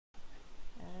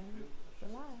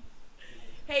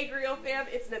Grill fam,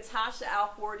 it's Natasha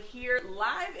Alford here,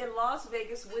 live in Las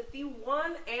Vegas with the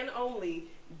one and only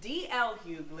DL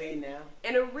Hughley, Hey now.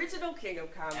 an original king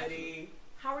of comedy. Absolutely.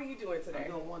 How are you doing today?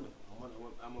 I'm doing wonderful.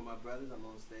 I'm with my brothers. I'm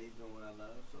on stage doing what I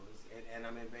love. So and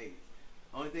I'm in Vegas.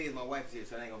 Only thing is my wife's here,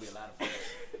 so it ain't gonna be a lot of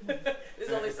fun.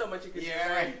 There's only so much you can do.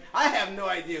 Yeah, right. I have no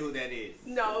idea who that is.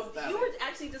 No, you were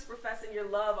actually just professing your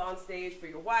love on stage for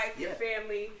your wife, your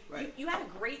family. Right. You had a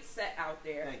great set out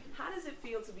there. Thank you. How does it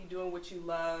feel to be doing what you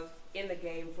love in the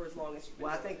game for as long as you've been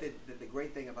Well, I doing think that the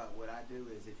great thing about what I do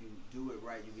is if you do it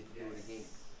right, you get to do it again.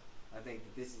 I think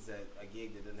that this is a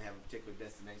gig that doesn't have a particular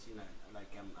destination.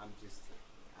 I'm just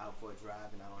out for a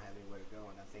drive and I don't have anywhere to go.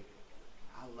 And I think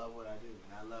I love what I do,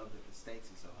 and I love that the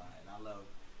stakes are so high, and I love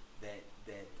that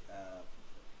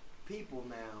people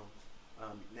now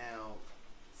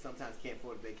sometimes can't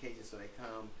afford a vacation, so they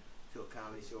come to a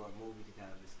comedy show or a movie to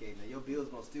kind of escape. Now your bill's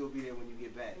gonna still be there when you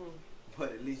get back,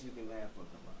 but at least you can laugh for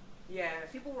a while. Yeah,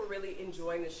 people were really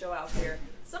enjoying the show out there.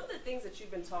 Some of the things that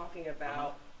you've been talking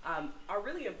about are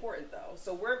really important, though.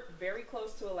 So we're very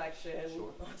close to election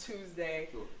on Tuesday.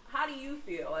 Sure. How do you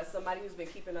feel as somebody who's been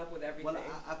keeping up with everything? Well,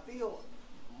 I feel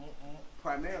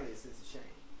primarily a sense of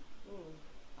shame.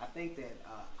 I think that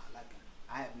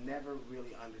I have never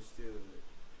really understood.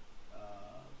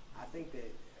 I think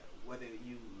that whether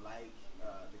you like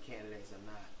the candidates or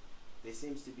not, there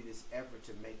seems to be this effort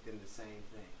to make them the same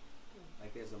thing.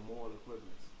 Like there's a moral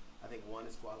equivalence. I think one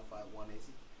is qualified, one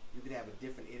isn't. You could have a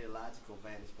different ideological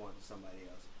vantage point to somebody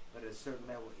else, but at a certain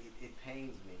level, it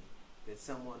pains me that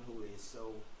someone who is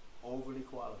so overly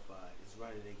qualified is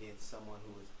running against someone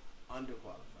who is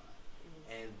underqualified,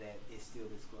 and that it's still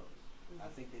this close. I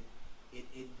think that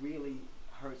it really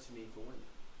hurts me for women.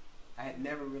 I had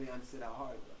never really understood how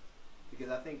hard it was, because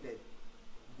I think that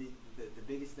the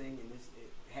biggest thing in this,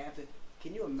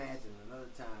 can you imagine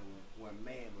another time when a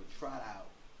man would trot out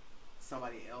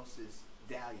somebody else's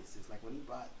dalliances, like when he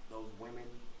brought those women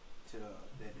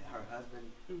that her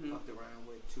husband fucked around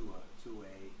with to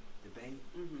a debate?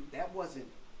 That wasn't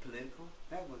political.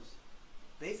 That was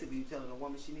basically telling a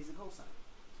woman she needs a cosign.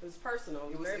 It was personal.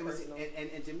 It was very personal.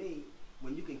 And to me,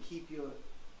 when you can keep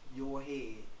your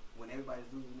head when everybody's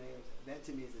losing theirs, that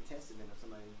to me is a testament of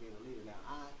somebody being a leader. Now,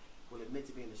 I will admit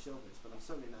to being a chauvinist, but I'm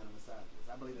certainly not a misogynist.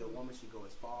 I believe that a woman should go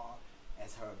as far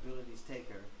as her abilities take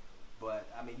her. But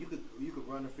I mean, you could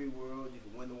run a free world, you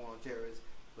could win the war on terrorists,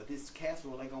 but this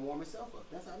casserole ain't gonna warm itself up.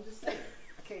 I'm just saying.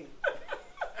 I can't.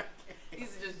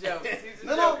 These are just jokes. He's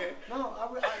just joking. No,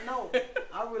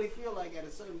 I really feel like at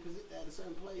a certain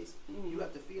place, you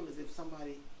have to feel as if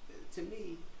somebody, to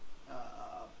me,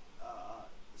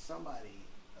 somebody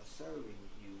serving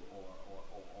you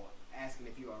or asking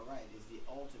if you are right is the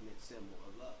ultimate symbol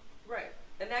of love. Right,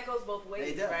 and that goes both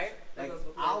ways, right? That goes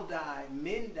both ways. I'll die.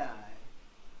 Men die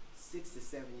 6 to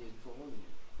 7 years before women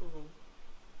do.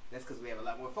 That's because we have a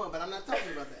lot more fun. But I'm not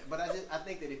talking about that. But I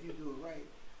think that if you do it right,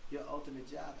 your ultimate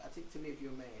job, I think to me, if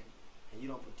you're a man and you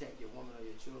don't protect your woman or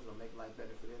your children or make life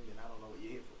better for them, then I don't know what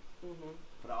you're here for.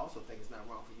 But I also think it's not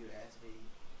wrong for you to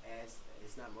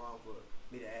it's not wrong for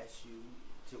me to ask you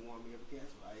to warm me up a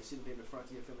casserole. It shouldn't be in the front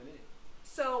of your femininity.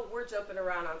 So we're jumping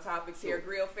around on topics here.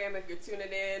 Grill fam, if you're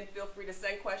tuning in, feel free to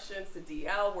send questions to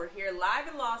DL. We're here live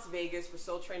in Las Vegas for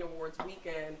Soul Train Awards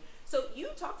weekend. So you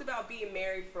talked about being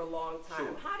married for a long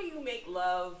time. How do you make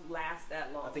love last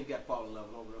that long? I think you got to fall in love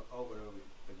over and over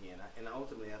again. And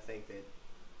ultimately, I think that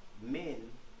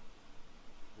men,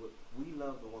 we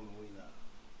love the woman we love,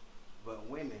 but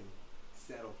women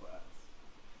settle for us.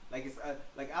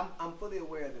 Like I'm fully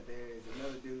aware that there is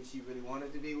another dude she really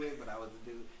wanted to be with, but I was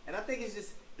the dude. And I think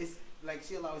it's like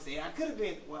she'll always say, I could have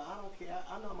been. Well, I don't care.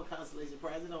 I know I'm a consolation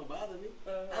prize. It don't bother me.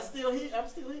 I'm still here.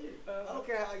 I don't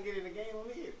care how I get in the game.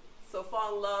 I'm here. So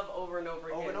fall in love over and over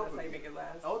again. Over and over again. That's how you again. make it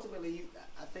last. Ultimately,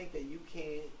 I think that you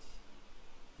can't.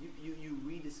 You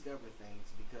rediscover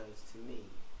things because to me,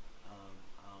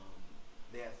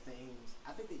 there are things.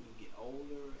 I think that you get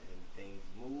older and things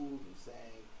move and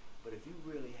sag. But if you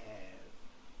really have,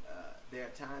 there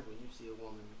are times when you see a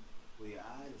woman with your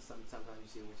eyes, and sometimes you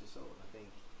see it with your soul. I think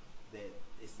that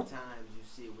it's the times you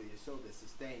see it with your soul that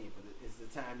sustain you, but it's the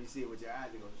time you see it with your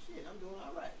eyes, you go, shit, I'm doing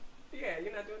all right. Yeah,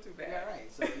 you're not doing too bad. Yeah, right.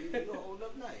 So you hold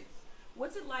up nice.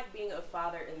 What's it like being a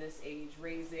father in this age,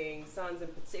 raising sons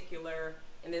in particular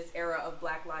in this era of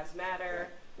Black Lives Matter,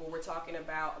 where we're talking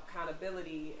about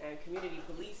accountability and community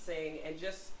policing and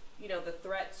just, the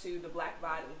threat to the black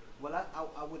body? Well,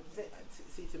 I would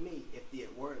see, to me, if the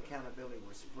word accountability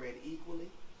were spread equally,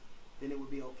 then it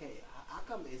would be okay. How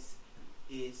come is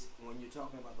when you're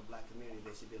talking about the black community,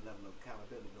 there should be a level of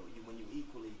accountability, but when you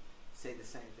equally say the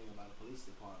same thing about a police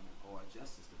department or a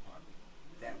justice department,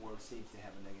 that works seems to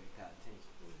have a negative connotation.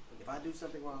 If I do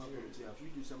something wrong, I'll go to jail. If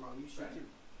you do something wrong, you should too.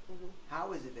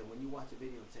 How is it that when you watch a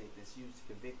videotape that's used to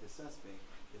convict a suspect,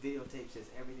 the videotape says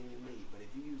everything you need, but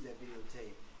if you use that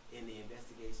videotape in the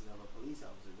investigation of a police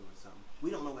officer doing something,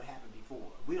 we don't know what happened before.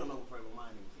 We don't know what frame of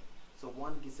mind he was in. So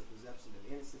one gets a presumption of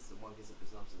innocence and one gets a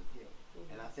presumption of guilt.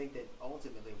 And I think that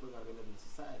ultimately, if we're going to live in a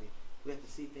society, we have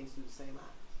to see things through the same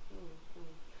eyes.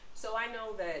 So I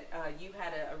know that you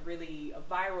had a really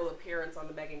viral appearance on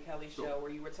the Megyn Kelly show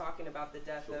where you were talking about the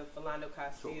death of Philando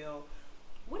Castile.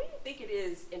 What do you think it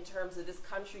is in terms of this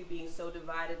country being so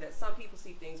divided that some people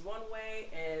see things one way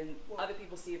and other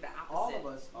people see it the opposite? All of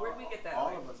us, where do we get that?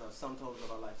 All of us are sum totals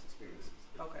of our life's experiences.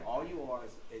 Okay. All you are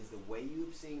is the way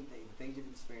you've seen things, the things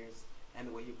you've experienced, and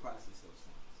the way you process those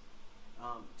things.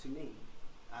 To me,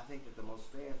 I think that the most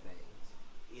fair thing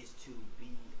is to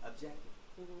be objective.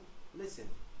 Listen,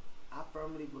 I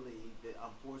firmly believe that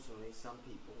unfortunately some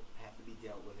people have to be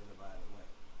dealt with in a violent way.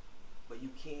 But you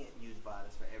can't use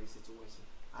violence for every situation.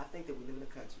 I think that we live in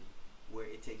a country where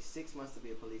it takes 6 months to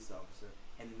be a police officer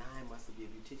and 9 months to be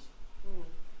a beautician.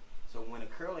 So when a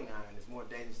curling iron is more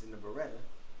dangerous than a Beretta,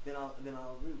 then I'll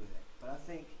agree with that. But I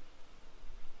think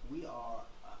we are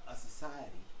a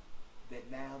society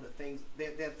that now there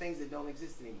are things that don't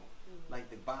exist anymore. Like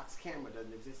the box camera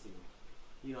doesn't exist anymore.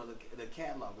 You know, the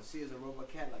catalog, the Sears and Roebuck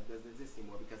catalog doesn't exist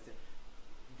anymore because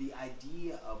the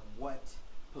idea of what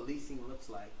policing looks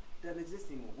like doesn't exist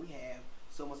anymore. We have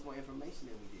so much more information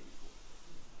than we did before.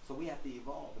 So we have to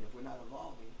evolve, and if we're not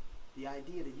evolving, the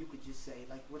idea that you could just say,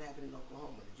 like what happened in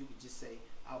Oklahoma, that you could just say,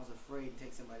 I was afraid to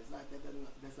take somebody's life,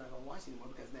 that's not going to watch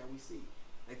anymore because now we see.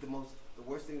 Like the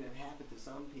worst thing that happened to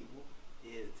some people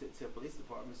is to police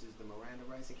departments is the Miranda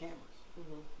rights and cameras.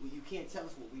 You can't tell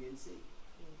us what we didn't see.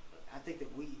 I think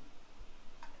that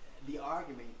the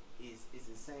argument is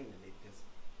insane to me because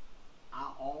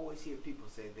I always hear people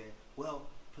say that, well,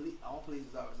 all police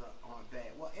officers aren't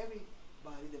bad. Well,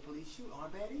 everybody that police shoot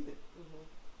aren't bad either.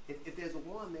 If there's a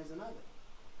one, there's another.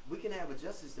 We can have a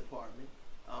justice department.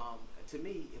 To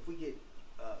me, if we get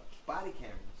body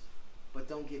cameras, but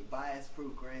don't get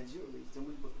bias-proof grand juries, then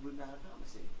we've not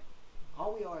accomplished anything.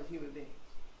 All we are is human beings.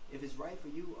 If it's right for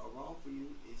you or wrong for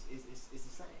you, it's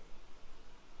the same.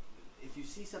 If you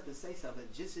see something, say something,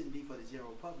 it just shouldn't be for the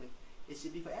general public. It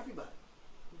should be for everybody.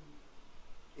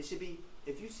 It should be,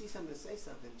 if you see something, say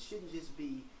something, it shouldn't just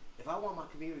be, if I want my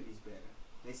communities better,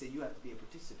 they say you have to be a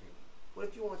participant. What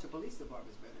if you want your police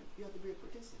departments better? You have to be a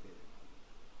participant.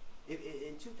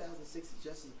 In 2006, the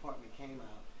Justice Department came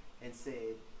out and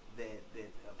said that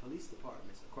police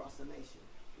departments across the nation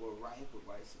were rife with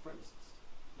white supremacists.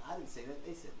 Now, I didn't say that,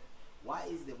 they said that. Why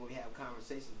is it that when we have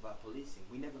conversations about policing,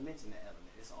 we never mention that element?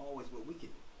 It's always what we can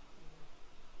do.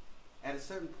 At a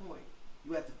certain point,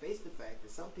 you have to face the fact that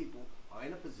some people are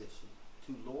in a position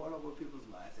to lord over people's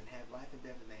lives and have life and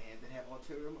death in their hands and have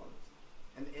ulterior motives.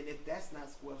 And if that's not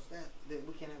squelched out, then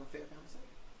we can't have a fair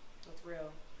conversation. That's real.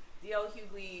 D.L.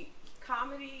 Hughley,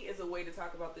 comedy is a way to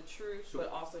talk about the truth, but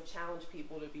also challenge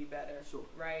people to be better.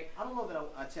 Right? I don't know that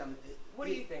I challenge. What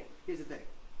do you think? Here's the thing.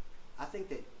 I think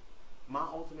that my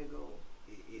ultimate goal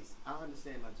is I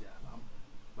understand my job.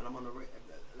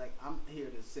 I'm here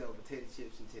to sell potato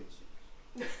chips and tennis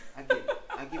shoes. I get it.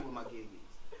 I get what my gig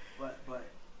is. But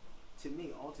to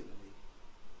me, ultimately,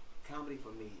 comedy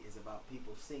for me is about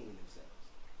people seeing themselves.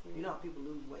 You know how people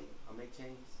lose weight or make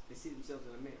changes? They see themselves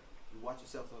in the mirror. You watch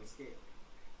yourself on the scale.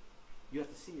 You have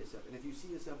to see yourself. And if you see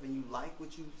yourself and you like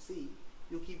what you see,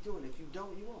 you'll keep doing it. If you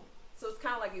don't, you won't. So it's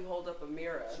kind of like you hold up a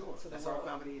mirror. Sure. To That's the world. all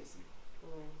comedy is to me.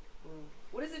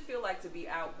 What does it feel like to be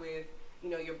out with,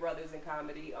 your brothers in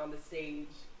comedy on the stage?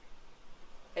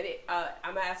 And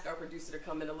I'm going to ask our producer to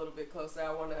come in a little bit closer.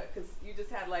 I want to, because you just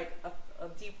had like a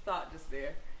deep thought just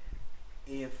there.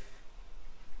 If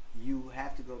you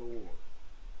have to go to war,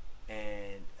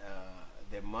 and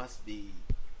there must be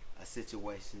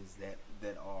situations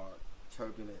that are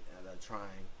turbulent and are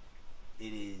trying,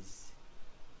 it is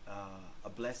a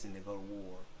blessing to go to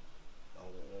war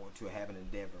or to have an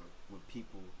endeavor with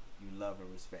people you love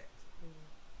and respect.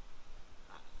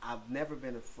 I've never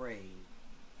been afraid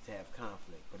to have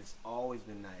conflict, but it's always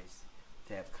been nice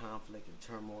to have conflict and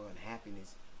turmoil and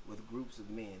happiness with groups of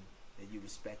men that you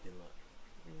respect and love.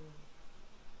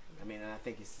 I mean, and I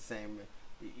think it's the same.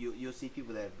 You'll see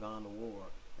people that have gone to war,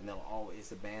 and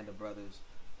it's a band of brothers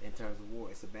in terms of war.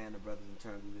 It's a band of brothers in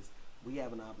terms of this. We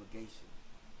have an obligation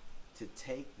to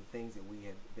take the things that we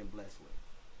have been blessed with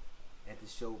and to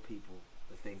show people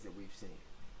the things that we've seen.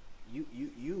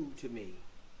 You to me,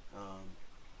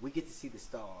 we get to see the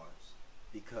stars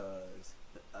because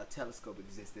a telescope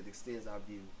exists that extends our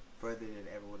view further than it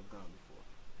ever would have gone before.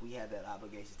 we have that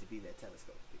obligation to be that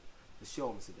telescope to people, to show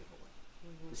them it's a different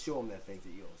way, to show them that things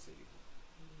that you don't see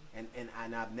before.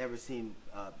 And I've never seen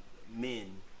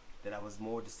men that I was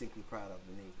more distinctly proud of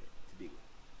than these men to be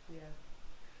with. Yeah.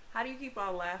 How do you keep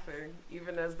on laughing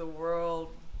even as the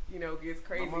world, you know, gets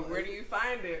crazy? Where do you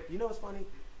find it? You know what's funny?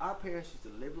 Our parents used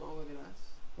to live longer than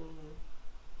us.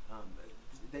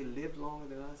 They lived longer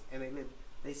than us, and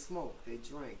they smoked, they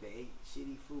drank, they ate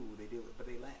shitty food, but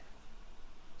they laughed.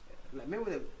 Like,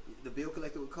 remember the bill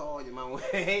collector would call your mom,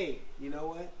 hey, you know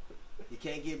what? You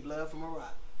can't get blood from a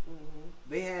rock.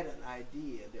 They had an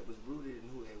idea that was rooted in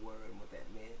who they were and what that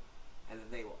meant, and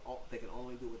that they could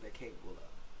only do what they're capable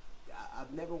of.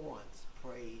 I've never once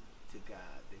prayed to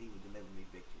God that He would deliver me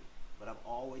victory. What I've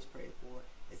always prayed for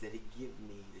is that He give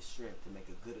me the strength to make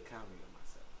a good accounting of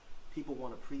myself. People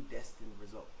want a predestined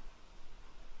result.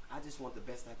 I just want the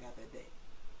best I got that day.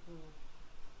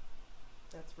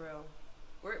 That's real.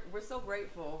 We're so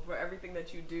grateful for everything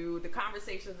that you do, the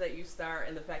conversations that you start,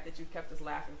 and the fact that you've kept us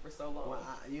laughing for so long. Well,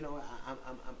 you know,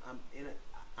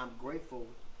 I'm grateful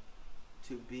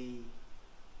to be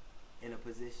in a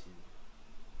position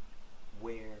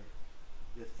where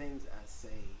the things I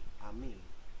say I mean,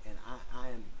 and I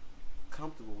am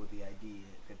comfortable with the idea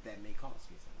that may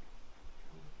cost me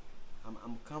something.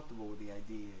 I'm comfortable with the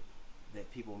idea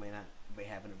that people may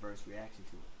have an adverse reaction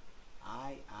to it.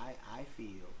 I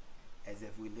feel as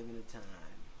if we live in a time,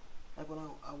 like when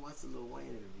I watched the Lil Wayne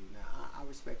interview. Now I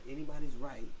respect anybody's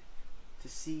right to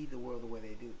see the world the way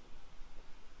they do,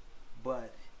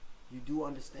 but you do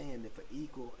understand that for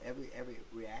equal, every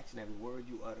reaction, every word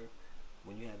you utter,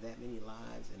 when you have that many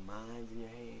lives and minds in your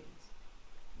hands,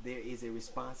 there is a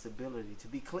responsibility to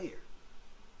be clear.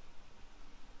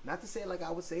 Not to say it like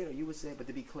I would say it or you would say it, but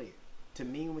to be clear. To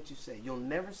mean what you say. You'll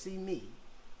never see me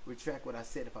retract what I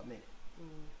said if I meant it.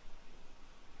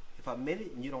 If I meant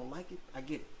it and you don't like it, I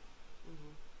get it.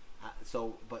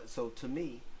 So to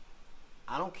me,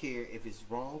 I don't care if it's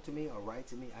wrong to me or right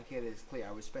to me. I care that it's clear.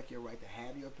 I respect your right to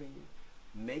have your opinion.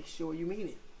 Make sure you mean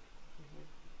it.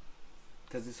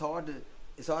 Because it's hard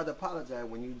to apologize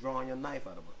when you're drawing your knife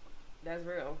out of it. That's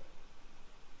real.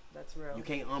 That's real. You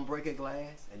can't unbreak a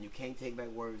glass, and you can't take back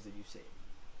words that you said.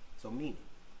 So mean it.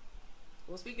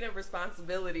 Well, speaking of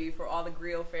responsibility for all the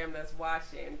Grill fam that's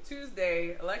watching,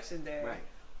 Tuesday, Election Day. Right.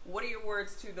 What are your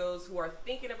words to those who are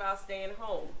thinking about staying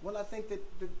home? Well, I think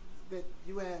that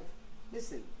you have,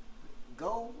 listen,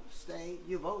 go, stay,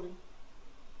 you're voting.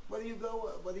 Whether you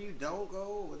go, whether you don't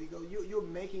go, whether you go, you're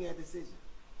making a decision.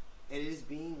 And it is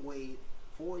being weighed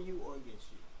for you or against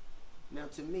you. Now,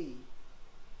 to me,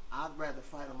 I'd rather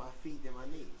fight on my feet than my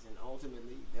knees. And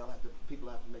ultimately, people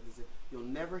have to make this decision. You'll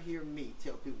never hear me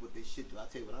tell people what they should do. I'll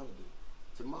tell you what I'm going to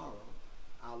do. Tomorrow,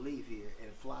 I'll leave here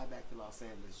and fly back to Los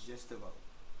Angeles just to vote.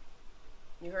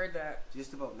 You heard that.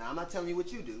 Just to vote. Now, I'm not telling you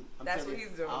what you do. That's what he's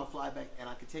doing. I'll fly back, and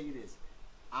I can tell you this.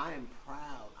 I am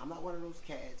proud. I'm not one of those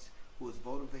cats who is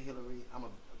voting for Hillary. I'm a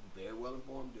very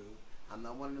well-informed dude. I'm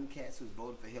not one of them cats who's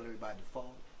voting for Hillary by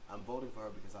default. I'm voting for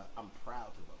her because I'm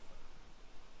proud to vote for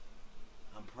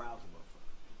her. I'm proud to vote for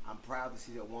her. I'm proud to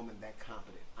see a woman that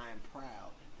competent. I am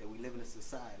proud that we live in a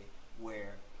society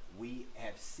where we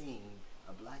have seen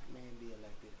a black man be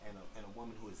elected and a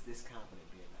woman who is this competent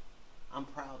be elected. I'm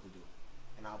proud to do it.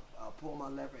 And I'll pull my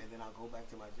lever and then I'll go back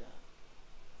to my job.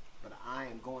 But I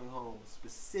am going home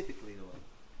specifically to vote.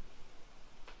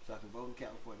 So I can vote in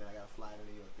California, then I got to fly to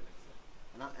New York the next day.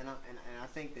 And I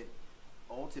think that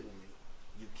ultimately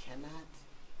you cannot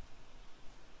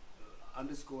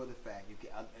underscore the fact, you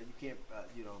can't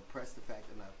press the fact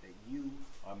enough that you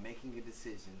are making a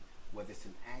decision, whether it's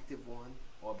an active one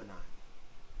or benign.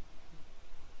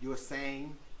 You're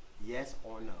saying yes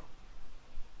or no.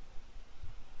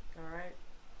 All right.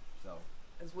 So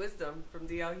it's wisdom from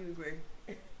D.L. Hughley.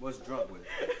 What's drunk with?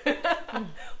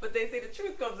 But they say the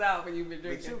truth comes out when you've been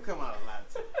drinking. The truth come out a lot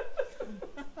of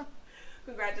times.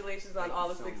 Congratulations on all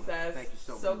the success. Thank you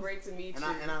so much. So great to meet you.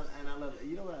 And I love it.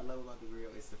 You know what I love about the Grill?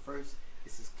 It's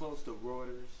as close to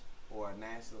Reuters or a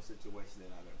national situation that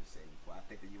I've ever seen before. I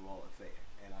think that you all are fair,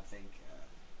 and I think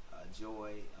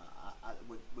Joy,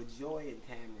 with Joy and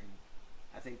Tamron,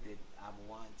 I think that I've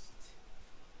watched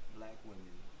black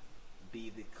women be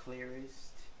the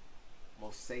clearest,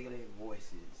 most salient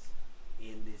voices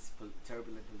in this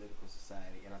turbulent political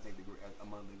society, and I think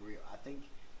among the Grill, I think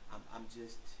I'm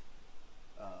just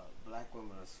black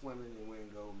women are swimming and winning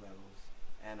gold medals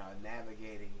and are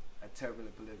navigating a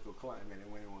turbulent political climate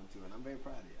and winning one too, and I'm very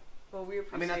proud of you. Well, we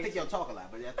appreciate. I think y'all talk a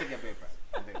lot, but I think I'm very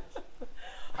proud.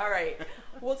 All right,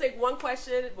 we'll take one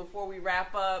question before we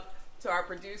wrap up. to our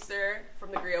producer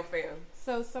from the Grill fam.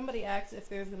 So somebody asked if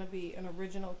there's going to be an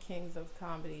original Kings of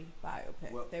Comedy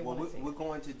biopic. We're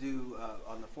going to do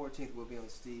on the 14th. We'll be on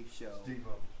Steve's show,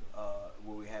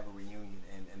 where we have a reunion,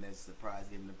 and there's a surprise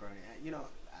giving to Bernie. You know,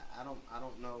 I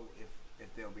don't know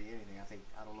if there'll be anything.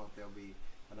 I don't know if there'll be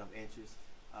enough interest.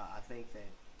 I think that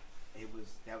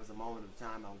that was a moment of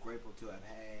time I'm grateful to have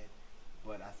had.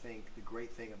 But I think the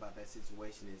great thing about that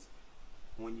situation is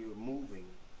when you're moving,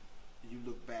 you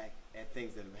look back at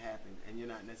things that have happened, and you're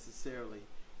not necessarily,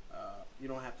 you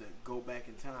don't have to go back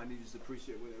in time. You just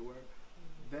appreciate where they were.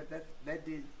 That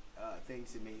did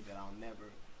things to me that I'll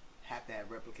never have to have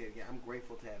replicated again. I'm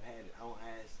grateful to have had it. I don't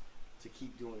ask to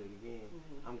keep doing it again.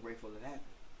 I'm grateful it happened.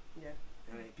 Yeah.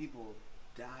 I mean, people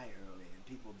die early, and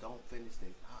people don't finish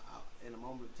things. In a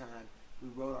moment of time, we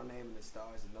wrote our name in the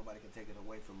stars, and nobody can take it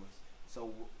away from us.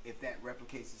 So if that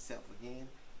replicates itself again,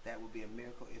 that would be a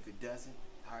miracle. If it doesn't,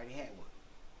 I already had one.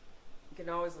 You can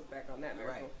always look back on that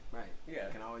miracle. Right. Yeah.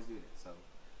 You can always do that. So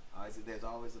there's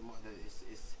always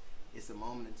it's a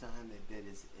moment in time that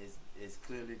is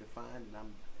clearly defined, and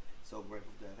I'm so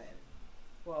grateful to have had it.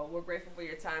 Well, we're grateful for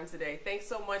your time today. Thanks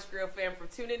so much, Grill fam, for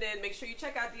tuning in. Make sure you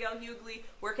check out DL Hughley.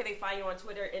 Where can they find you on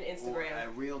Twitter and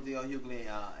Instagram? Real DL Hughley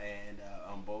and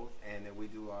on both. And then we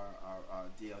do our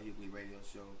DL Hughley radio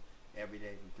show every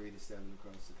day from 3 to 7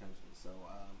 across the country. So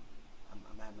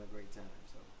I'm having a great time.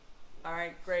 So. All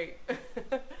right, great.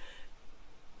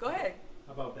 Go ahead.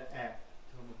 How about the app?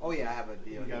 Oh yeah, I have a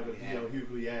DL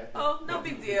Hughley app. Oh, no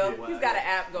big deal. He's got an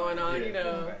app going on, you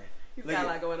know. Okay. He's got a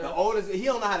lot going on. The oldest, he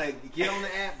don't know how to get on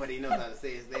the app, but he knows how to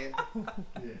say it's there.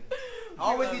 Yeah.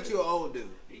 Always get you an old dude.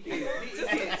 Just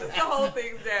to hold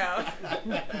things down.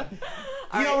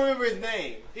 He don't remember his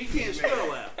name. He can't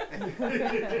spell out.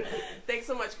 Thanks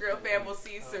so much, Grill fam. We'll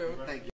see you soon. Thank you.